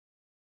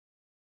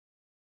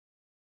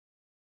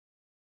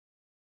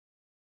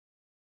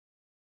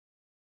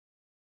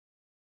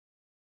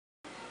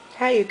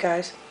Hi you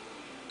guys.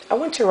 I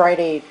went to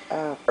Rite-aid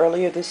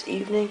earlier this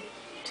evening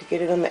to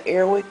get it on the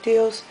Airwick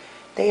deals.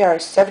 They are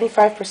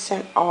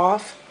 75%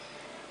 off.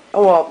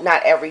 Oh, well,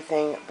 not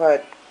everything,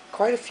 but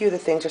quite a few of the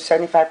things are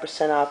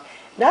 75% off.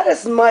 Not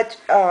as much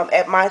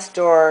at my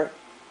store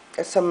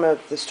as some of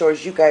the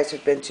stores you guys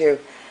have been to.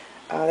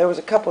 There was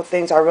a couple of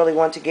things I really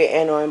wanted to get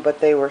in on, but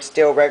they were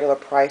still regular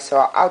price,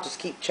 so I'll just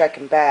keep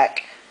checking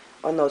back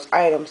on those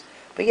items.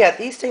 But yeah,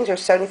 these things are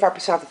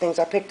 75% off the things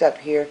I picked up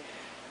here.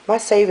 My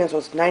savings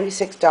was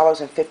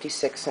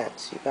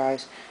 $96.56, you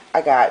guys. I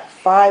got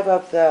 5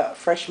 of the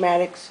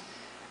Freshmatics.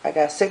 I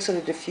got 6 of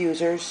the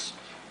diffusers.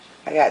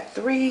 I got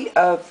 3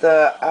 of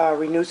the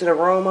Renuzit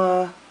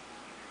aroma,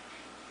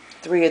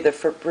 3 of the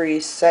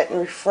Febreze Set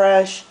and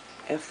Refresh,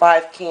 and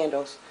 5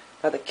 candles.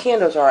 Now the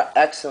candles are an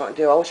excellent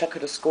deal. I wish I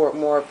could have scored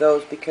more of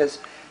those because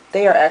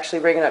they are actually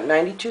ringing up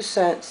 92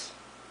 cents.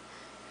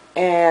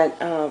 And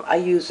I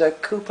used a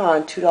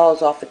coupon,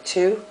 $2 off of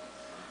 2.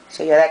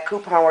 So yeah, that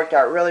coupon worked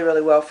out really,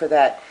 really well for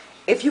that.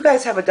 If you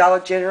guys have a Dollar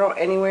General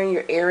anywhere in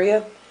your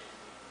area,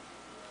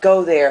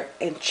 go there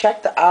and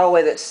check the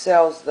aisleway that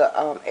sells the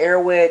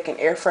Airwick and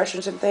air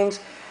fresheners and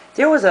things.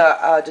 There was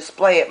a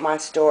display at my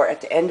store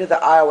at the end of the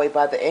aisleway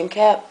by the end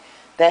cap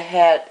that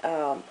had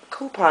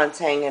coupons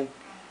hanging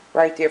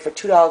right there for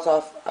 $2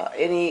 off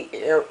any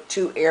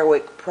 2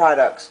 Airwick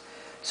products.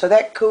 So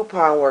that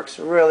coupon works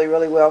really,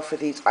 really well for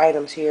these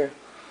items here.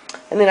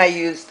 And then I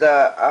used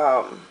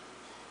the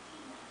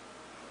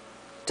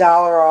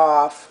 $1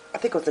 off. I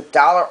think it was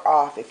 $1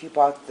 off if you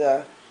bought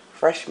the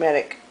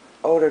Freshmatic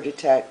Odor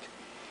Detect.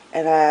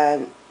 And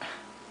I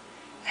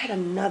had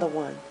another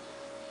one,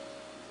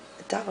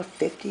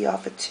 $1.50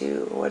 off of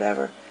 2 or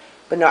whatever.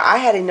 But no, I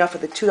had enough of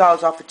the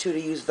 $2 off of 2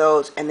 to use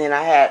those, and then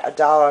I had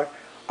 $1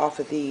 off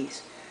of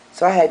these.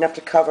 So I had enough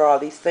to cover all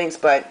these things.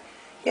 But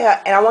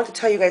yeah, and I want to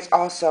tell you guys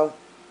also,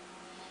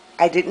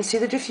 I didn't see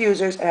the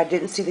diffusers and I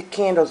didn't see the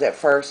candles at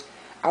first.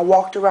 I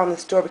walked around the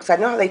store because I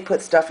know how they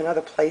put stuff in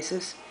other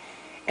places.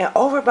 And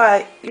over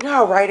by, you know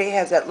how Rite-aid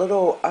has that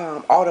little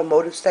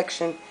automotive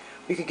section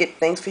where you could get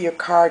things for your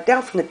car,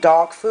 down from the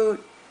dog food?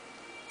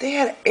 They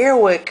had an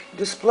Airwick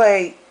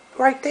display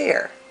right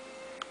there.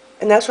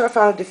 And that's where I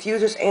found the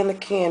diffusers and the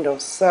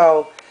candles.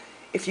 So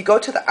if you go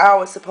to the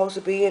aisle it's supposed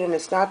to be in and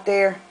it's not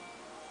there,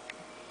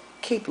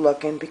 keep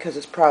looking because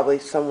it's probably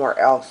somewhere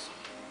else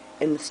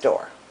in the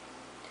store.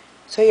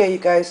 So yeah, you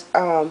guys,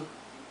 I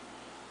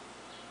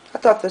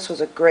thought this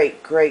was a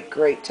great, great,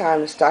 great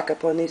time to stock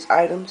up on these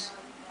items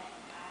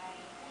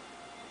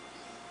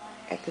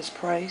at this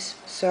price.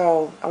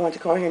 So I want to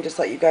come over here and just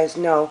let you guys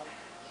know,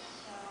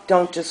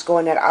 don't just go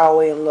in that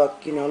aisleway and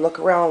look, you know, look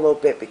around a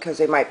little bit because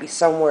they might be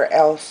somewhere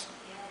else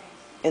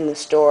in the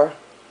store.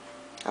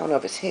 I don't know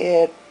if it's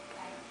hid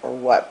or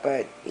what,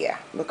 but yeah,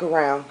 look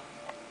around.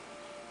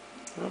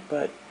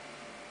 But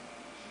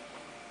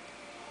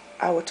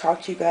I will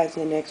talk to you guys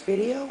in the next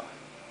video.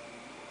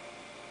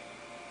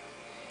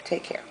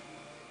 Take care.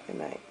 Good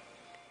night.